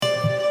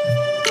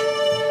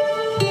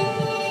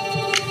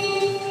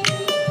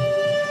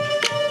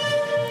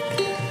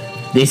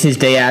This is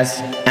Diaz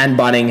and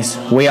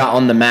Bunnings. We are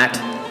on the mat.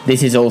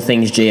 This is All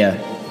Things Geo.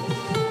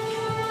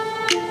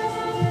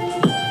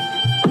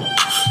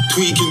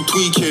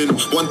 Tweaking,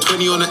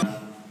 120 on it.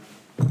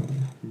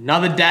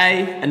 Another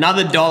day,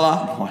 another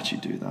dollar. Why'd you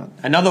do that?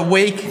 Another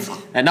week,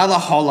 another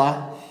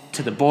holler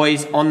to the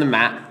boys on the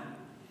mat.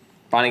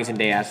 Bunnings and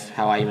Diaz,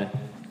 how are you, man?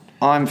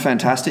 I'm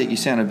fantastic. You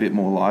sound a bit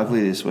more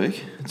lively this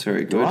week. It's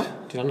very good.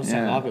 Did I not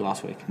sound lively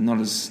last week? Not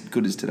as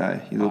good as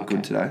today. You look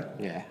good today.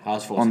 Yeah, I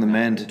was forced on the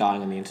mend.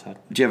 Dying on the inside.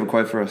 Do you have a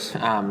quote for us?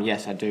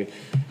 Yes, I do.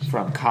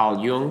 From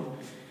Carl Jung.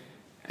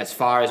 As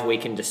far as we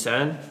can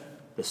discern,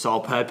 the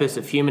sole purpose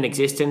of human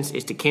existence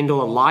is to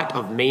kindle a light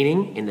of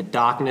meaning in the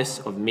darkness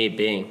of mere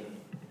being.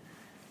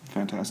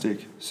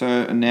 Fantastic.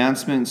 So,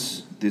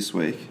 announcements this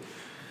week.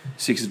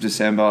 6th of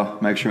December,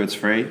 make sure it's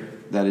free.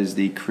 That is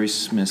the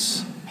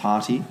Christmas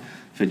party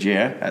for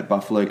Geo at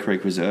Buffalo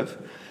Creek Reserve.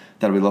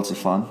 That'll be lots of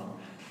fun.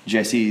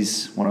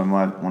 Jesse's one of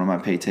my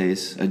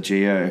PTs, a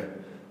Geo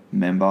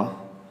member,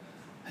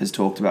 has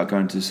talked about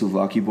going to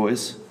Souvlaki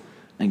Boys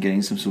and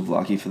getting some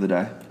Souvlaki for the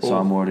day. So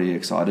I'm already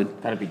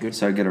excited. That'd be good.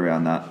 So get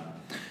around that.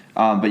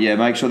 But yeah,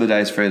 make sure the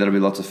day's free. That'll be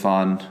lots of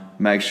fun.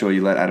 Make sure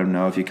you let Adam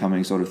know if you're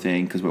coming, sort of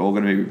thing, because we're all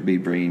going to be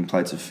bringing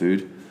plates of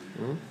food.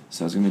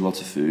 So there's going to be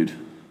lots of food.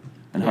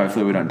 And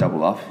hopefully we don't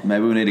double up.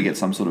 Maybe we need to get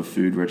some sort of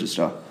food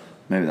register.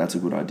 Maybe that's a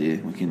good idea.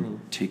 We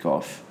can tick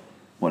off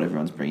what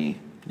everyone's bringing.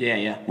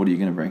 Yeah. What are you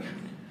going to bring?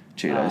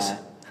 Cheetos.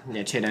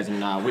 Cheetos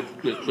and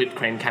whipped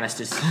cream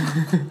canisters.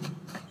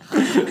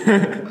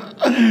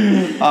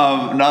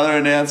 Another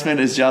announcement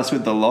is just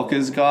with the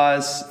lockers,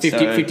 guys.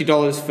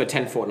 $50 for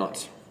 10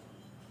 fortnights.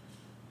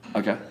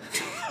 Okay.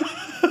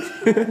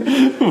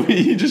 Were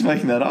you just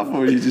making that up, or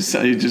were you just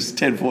saying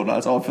 10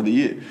 fortnights off for the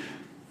year?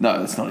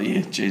 No, it's not a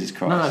year. Jesus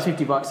Christ. No,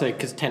 $50. So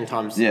because 10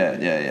 times.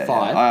 Yeah.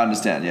 5. I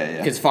understand. Yeah.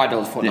 Because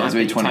 $5 fortnight. Yeah, it's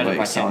been 20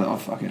 weeks. I'm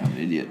an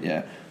idiot.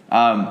 Yeah.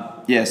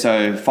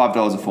 So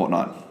 $5 a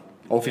fortnight.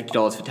 Or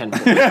 $50 for 10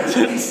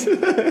 fortnights.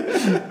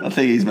 I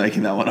think he's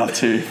making that one up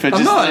too. But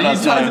I'm not.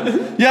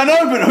 Yeah, I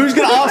know, but who's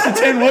going to ask for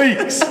 10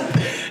 weeks?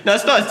 No,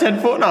 it's not. It's 10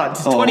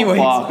 fortnights. It's 20 weeks.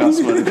 Fuck, I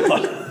swear to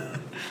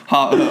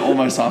God.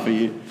 Almost half a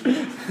year.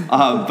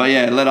 But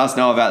yeah, let us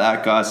know about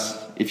that, guys,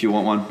 if you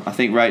want one. I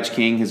think Rach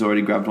King has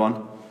already grabbed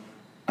one.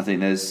 I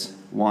think there's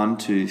 1,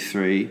 2,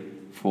 3,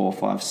 4,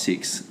 5,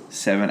 6,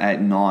 7, 8,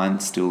 9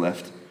 still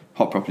left.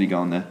 Hot property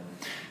going there.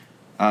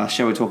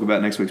 Shall we talk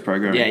about next week's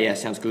program? Yeah,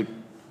 sounds good.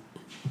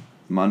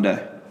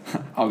 Monday.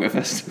 I'll go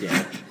first.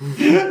 Yeah.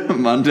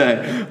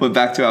 Monday, we're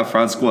back to our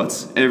front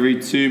squats. Every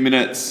 2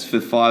 minutes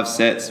for 5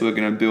 sets, we're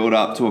going to build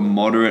up to a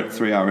moderate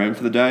 3 RM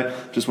for the day.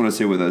 Just want to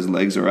see where those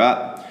legs are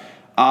at.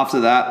 After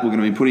that, we're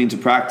going to be putting into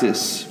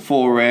practice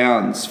 4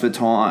 rounds for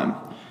time.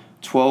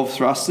 12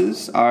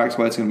 thrusters, RX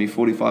weight's going to be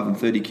 45 and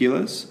 30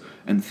 kilos,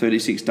 and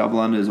 36 double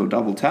unders or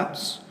double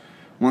taps.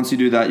 Once you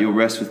do that, you'll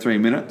rest for 3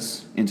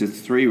 minutes into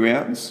 3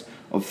 rounds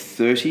of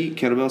 30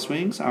 kettlebell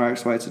swings.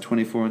 RX weights are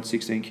 24 and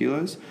 16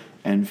 kilos,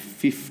 and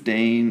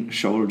 15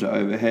 shoulder to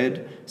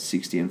overhead,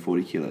 60 and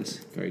 40 kilos.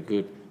 Very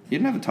good. You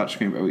didn't have a touch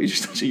screen, bro. Were you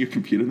just touching your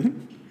computer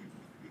then?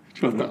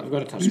 I've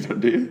got a touch screen.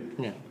 Do you?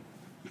 Yeah.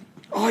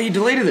 Oh, you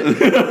deleted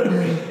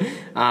it.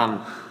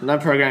 No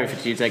programming for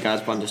Tuesday,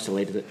 guys, but I just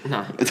deleted it.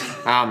 No.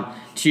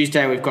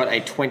 Tuesday, we've got a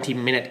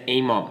 20-minute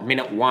EMOM.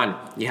 Minute 1,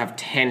 you have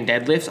 10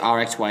 deadlifts.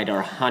 RX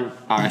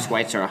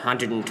weights are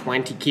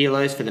 120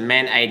 kilos for the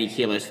men, 80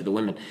 kilos for the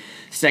women.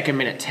 Second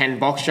minute, 10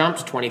 box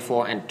jumps,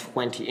 24 and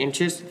 20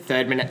 inches.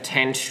 Third minute,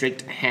 10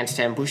 strict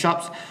handstand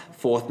push-ups.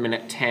 Fourth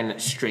minute, 10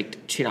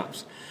 strict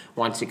chin-ups.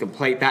 Once you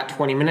complete that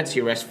 20 minutes,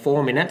 you rest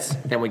 4 minutes.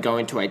 Then we go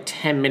into a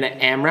 10-minute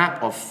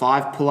AMRAP of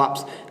 5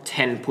 pull-ups,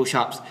 10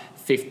 push-ups,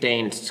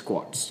 15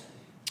 squats.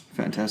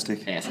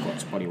 Fantastic. Air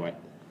squats, body weight.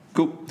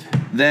 Cool.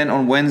 Then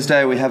on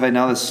Wednesday, we have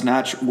another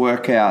snatch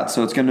workout.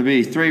 So it's going to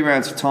be 3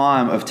 rounds of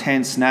time of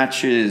 10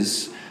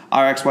 snatches.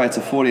 RX weights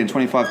are 40 and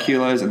 25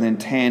 kilos, and then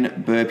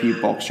 10 burpee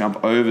box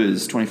jump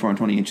overs, 24 and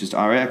 20 inches to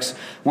RX.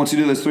 Once you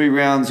do those 3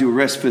 rounds, you'll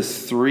rest for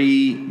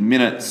 3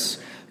 minutes.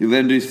 You'll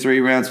then do 3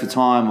 rounds for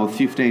time of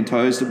 15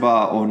 toes to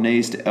bar or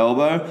knees to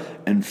elbow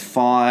and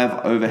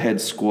 5 overhead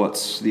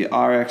squats. The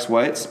RX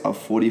weights are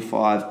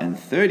 45 and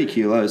 30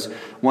 kilos.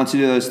 Once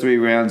you do those 3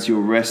 rounds,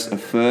 you'll rest a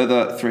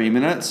further 3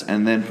 minutes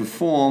and then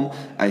perform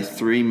a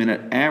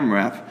 3-minute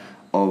AMRAP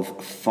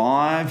of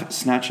 5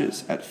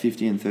 snatches at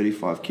 50 and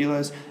 35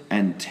 kilos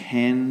and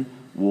 10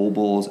 wall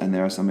balls, and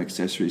there are some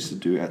accessories to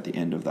do at the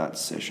end of that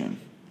session.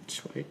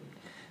 Sweet.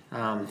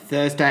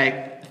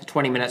 Thursday,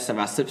 20 minutes of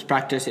our slips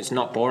practice. It's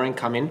not boring.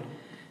 Come in.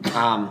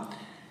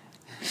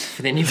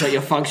 Then you've got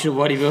your functional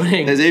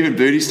bodybuilding. There's even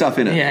booty stuff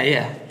in it.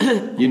 Yeah.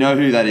 You know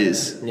who that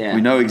is. Yeah.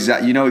 You know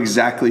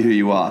exactly who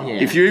you are.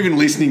 Yeah. If you're even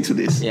listening to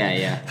this.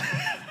 Yeah.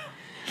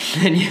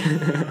 Then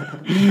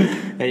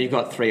you've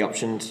got 3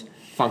 options: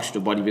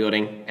 functional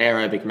bodybuilding,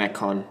 aerobic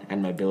metcon,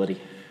 and mobility.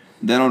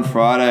 Then on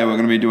Friday, we're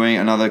going to be doing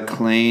another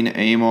clean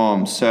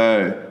EMOM.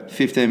 So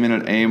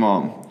 15-minute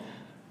EMOM.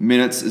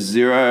 Minutes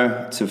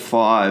 0 to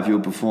 5,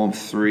 you'll perform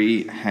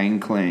 3 hang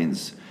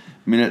cleans.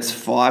 Minutes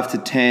 5 to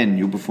 10,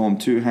 you'll perform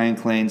 2 hang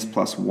cleans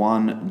plus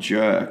 1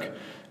 jerk.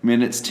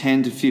 Minutes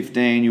 10 to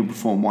 15, you'll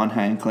perform 1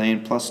 hand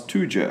clean plus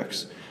 2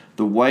 jerks.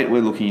 The weight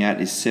we're looking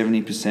at is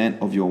 70%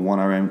 of your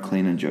 1RM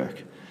clean and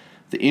jerk.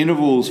 The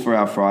intervals for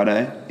our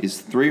Friday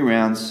is 3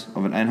 rounds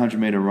of an 800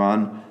 meter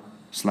run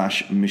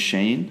 /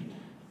 machine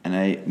and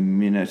a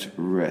minute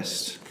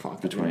rest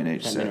between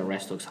each set. That minute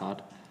rest looks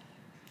hard.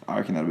 I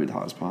reckon that'll be the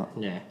hardest part.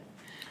 Yeah.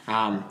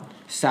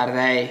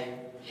 Saturday,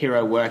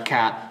 hero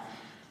workout,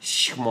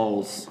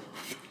 schmalls.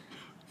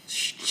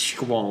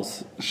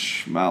 Schmells.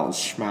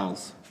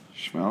 Schmalls.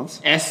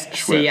 Schmells?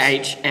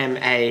 SCHMALLS.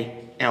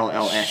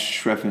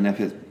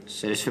 Schweppin-Effort.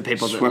 So just for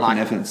people that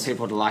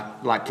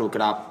like to look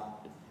it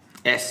up,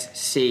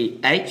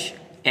 SCHMALLS,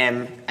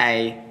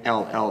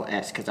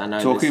 because I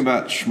know. Talking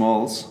about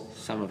schmalls,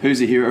 some of who's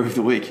the hero of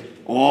the week?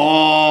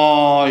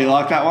 Oh, you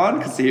like that one?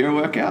 Because it's a hero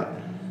workout.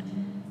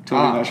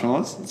 Talking about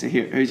schmalls,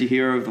 who's your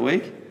hero of the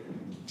week?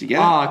 Did you get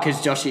it? Oh,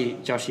 because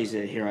Joshy's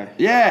a hero.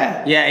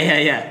 Yeah.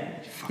 Yeah.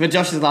 But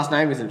Josh's last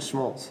name isn't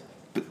Schmaltz.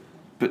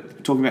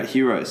 But talking about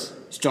heroes.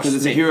 It's Josh Because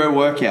it's a Smith. hero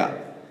workout.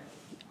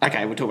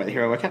 Okay, we'll talk about the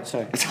hero workout.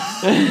 So,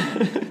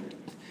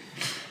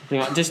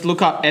 just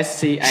look up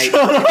SCH.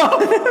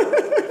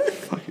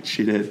 Fucking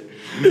shithead.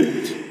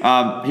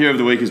 Hero of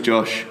the week is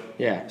Josh.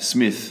 Yeah.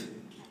 Smith,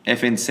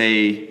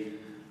 FNC,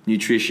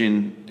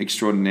 nutrition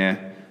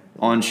extraordinaire.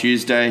 On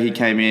Tuesday, he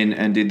came in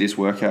and did this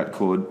workout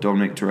called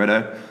Dominic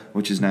Toretto,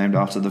 which is named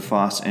after the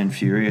Fast and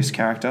Furious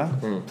character,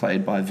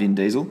 played by Vin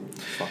Diesel.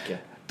 Fuck yeah.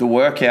 The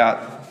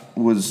workout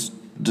was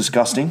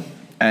disgusting,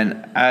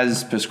 and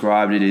as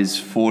prescribed, it is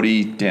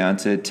 40 down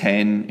to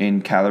 10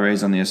 in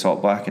calories on the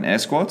assault bike and air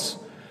squats.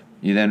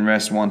 You then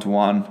rest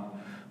 1-to-1,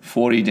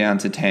 40 down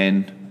to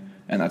 10,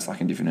 and that's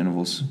like in different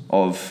intervals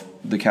of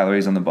the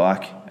calories on the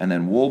bike, and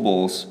then wall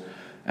balls.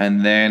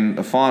 And then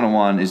the final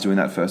one is doing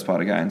that first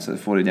part again, so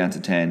 40 down to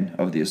 10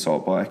 of the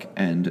assault bike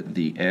and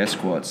the air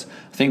squats.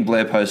 I think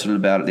Blair posted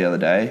about it the other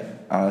day.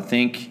 I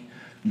think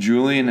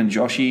Julian and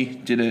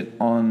Joshy did it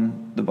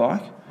on the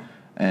bike,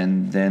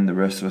 and then the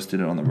rest of us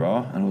did it on the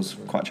rower, and it was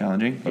quite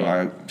challenging. But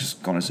I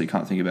just honestly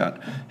can't think about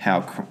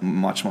how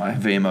much my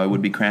VMO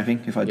would be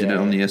cramping if I did it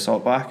on the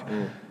assault bike.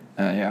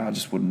 I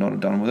just would not have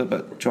done with it,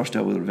 but Josh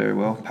dealt with it very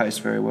well,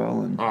 paced very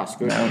well, and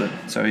nailed it.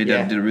 So he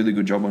did a really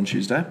good job on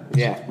Tuesday.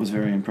 Yeah. Was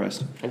very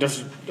impressed. And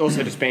Josh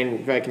also just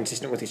been very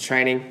consistent with his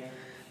training,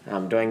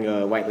 doing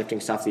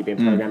weightlifting stuff that you've been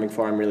programming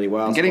for him really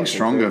well. And getting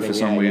stronger for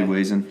some weird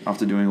reason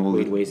after doing all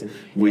the...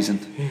 Wheezing.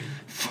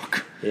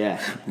 Fuck. Yeah.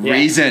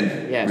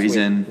 Reason. Yeah,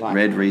 reason. like,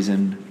 Red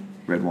reason.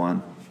 Red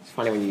wine. It's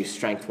funny when you use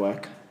strength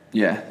work.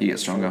 Yeah, you get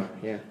stronger.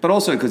 Yeah. But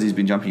also because he's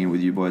been jumping in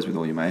with you boys with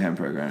all your mayhem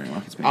programming.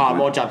 Like it's been good.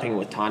 More jumping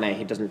with Tane.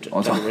 He doesn't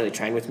really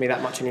train with me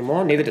that much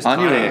anymore. Neither does Tane,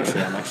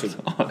 actually. I'm actually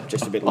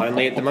just a bit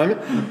lonely at the moment.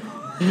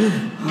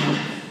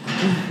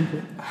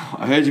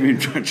 I heard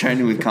you've been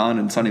training with Khan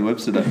and Sonny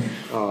Webster though.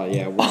 Oh,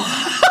 yeah. Once.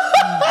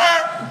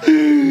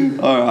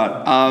 All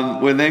right.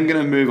 We're then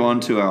going to move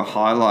on to our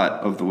highlight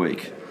of the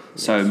week.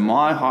 So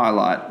my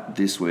highlight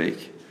this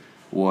week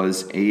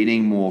was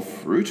eating more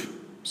fruit.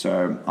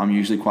 So I'm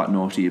usually quite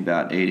naughty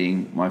about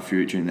eating my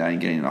fruit during the day and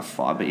getting enough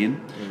fibre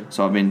in.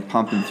 So I've been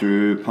pumping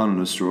through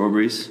of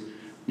strawberries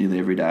nearly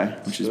every day,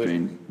 which has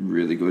been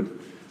really good.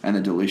 And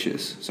they're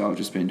delicious. So I've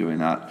just been doing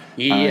that.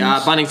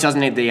 Bunnings doesn't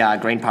need the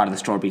green part of the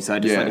strawberry, so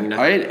just letting you know.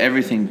 I eat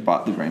everything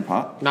but the green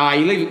part. No,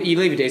 you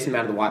leave a decent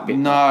amount of the white bit.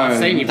 No, I've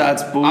seen you,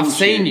 that's bullshit. I've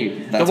seen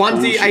you. That's the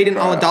ones that you ate in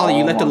bullshit, bro. Ulladulla,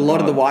 you left a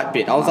lot of the God. white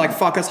bit. I was like,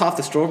 fuck, that's half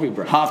the strawberry,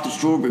 bro. Half the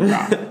strawberry,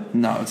 bro.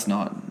 No, it's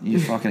not. You're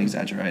fucking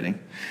exaggerating.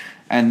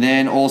 And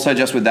then also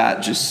just with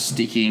that, just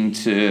sticking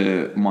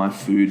to my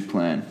food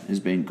plan has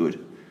been good.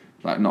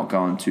 Like not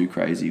going too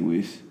crazy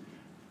with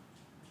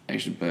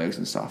extra burgers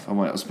and stuff. I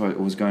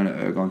was going to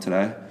Ergon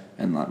today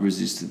and like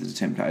resisted the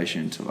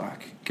temptation to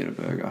like get a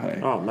burger. Hey,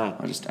 Oh, man.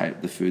 I just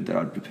ate the food that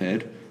I'd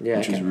prepared, Yeah,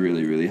 which was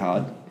really, really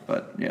hard.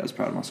 But yeah, I was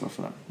proud of myself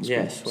for that. It was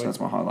Yeah, cool. sweet. So that's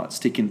my highlight.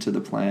 Sticking to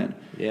the plan.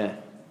 Yeah.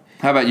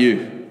 How about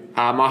you?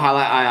 My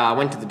highlight, I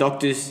went to the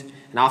doctors,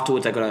 and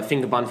afterwards I got a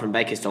finger bun from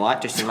Baker's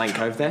Delight, just in Lane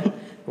Cove there.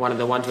 One of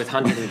the ones with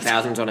hundreds of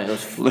thousands on it.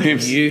 It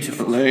was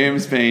beautiful.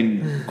 Liam's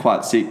been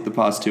quite sick the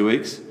past 2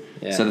 weeks.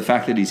 Yeah. So the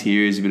fact that he's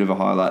here is a bit of a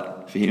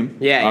highlight for him.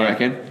 I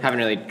reckon. Haven't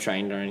really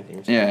trained or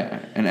anything. So. Yeah,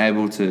 and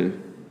able to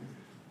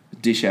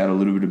dish out a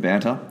little bit of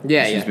banter. Which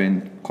has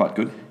been quite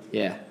good.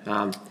 Yeah.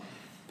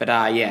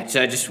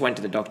 So I just went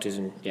to the doctors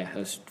and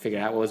let's figure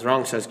out what was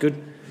wrong. So it's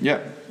good. Yeah,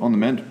 on the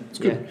mend. It's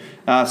good.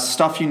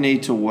 Stuff you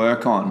need to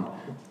work on.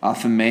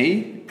 For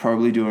me,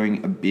 probably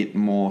doing a bit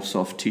more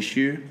soft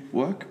tissue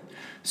work.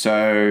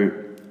 So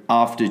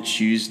after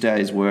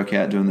Tuesday's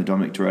workout doing the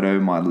Dominic Toretto,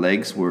 my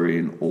legs were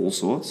in all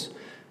sorts.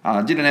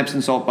 Did an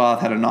Epsom salt bath,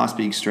 had a nice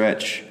big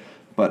stretch,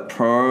 but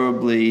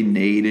probably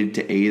needed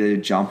to either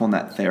jump on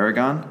that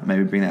Theragun,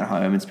 maybe bring that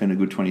home and spend a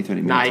good 20,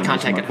 30 minutes. No, you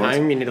can't take it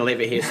home. You need to leave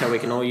it here so we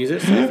can all use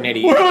it. So if need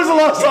to When was the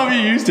last time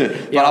you used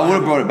it? Yeah, but I would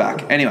have brought it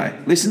back. Anyway,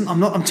 listen,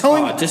 I'm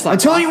telling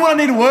you what I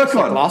need to work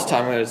on. Last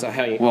time it was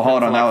how you. Well,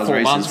 hold on, that was 4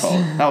 Reese's months.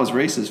 fault. That was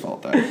Reese's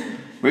fault, though.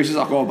 Reese was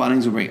like, oh,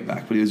 Bunnings will bring it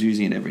back, but he was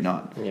using it every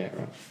night. Yeah,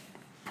 right.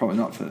 Probably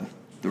not for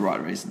the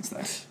right reasons,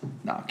 though.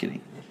 No, I'm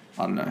kidding.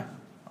 I don't know.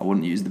 I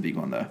wouldn't use the big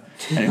one though.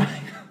 Anyway.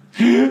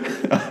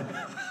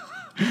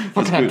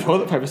 I can have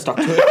toilet paper stuck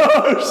to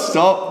it.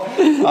 Stop.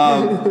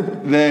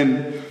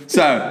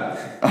 So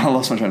I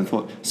lost my train of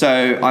thought.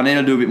 So I need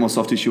to do a bit more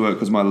soft tissue work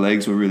because my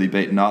legs were really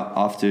beaten up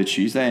after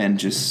Tuesday, and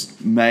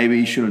just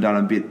maybe should have done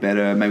a bit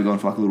better. Maybe gone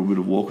for like a little bit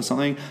of walk or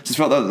something. Just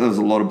felt like there was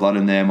a lot of blood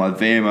in there. My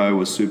VMO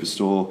was super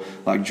sore.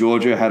 Like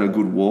Georgia had a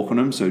good walk on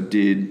him, so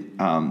did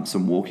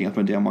some walking up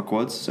and down my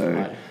quads. So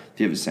right. if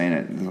you ever seen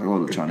it, like a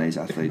lot of Chinese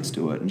athletes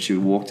do it, and she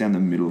would walk down the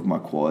middle of my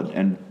quad,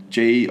 and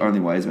G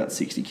only weighs about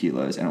 60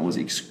 kilos, and it was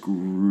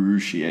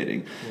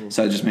excruciating.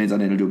 So it just means I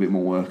need to do a bit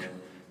more work,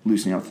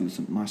 loosening up through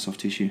my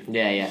soft tissue.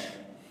 Yeah.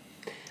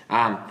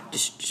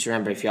 Just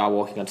remember, if you are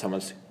walking on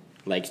someone's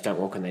legs, don't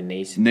walk on their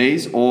knees.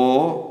 Knees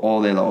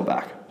or their lower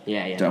back.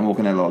 Yeah. Don't walk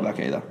on their lower back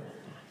either.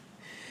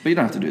 But you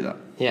don't have to do that.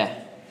 Yeah.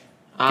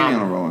 Getting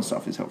on a roll and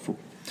stuff is helpful.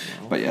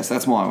 But yes,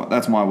 that's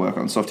my work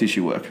on soft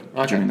tissue work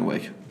during the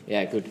week.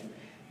 Yeah, good.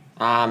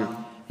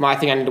 My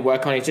thing I need to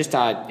work on is just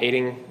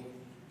eating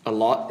a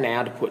lot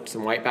now to put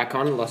some weight back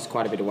on. Lost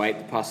quite a bit of weight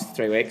the past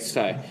 3 weeks,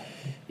 so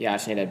yeah, I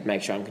just need to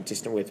make sure I'm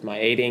consistent with my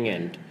eating,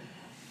 and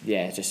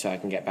yeah, just so I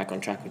can get back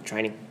on track with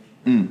training.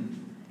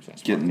 So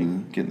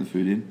Getting the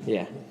food in.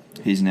 Yeah.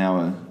 He's now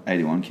a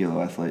 81 kilo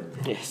athlete.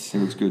 Yes. He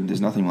looks good.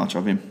 There's nothing much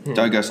of him.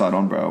 Don't go side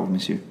on, bro. I'll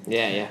miss you.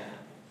 Yeah.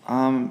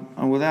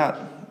 And without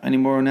any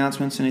more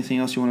announcements, anything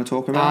else you want to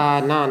talk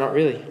about? No, not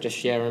really.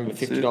 Just remember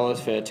 $50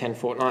 for 10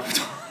 fortnight.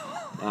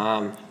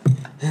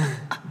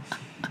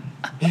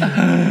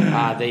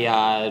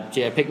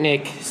 The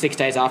picnic 6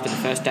 days after the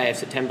first day of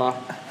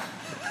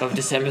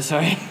December,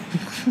 sorry.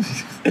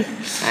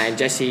 And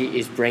Jesse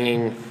is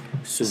bringing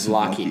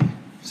souvlaki.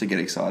 So get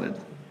excited.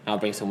 I'll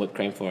bring some whipped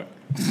cream for it.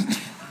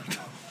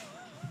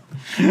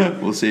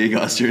 We'll see you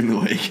guys during the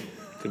week.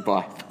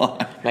 Goodbye.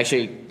 Bye. Make sure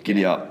you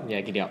Giddy up.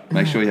 Yeah, giddy up.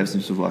 Make sure you have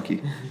some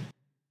souvlaki.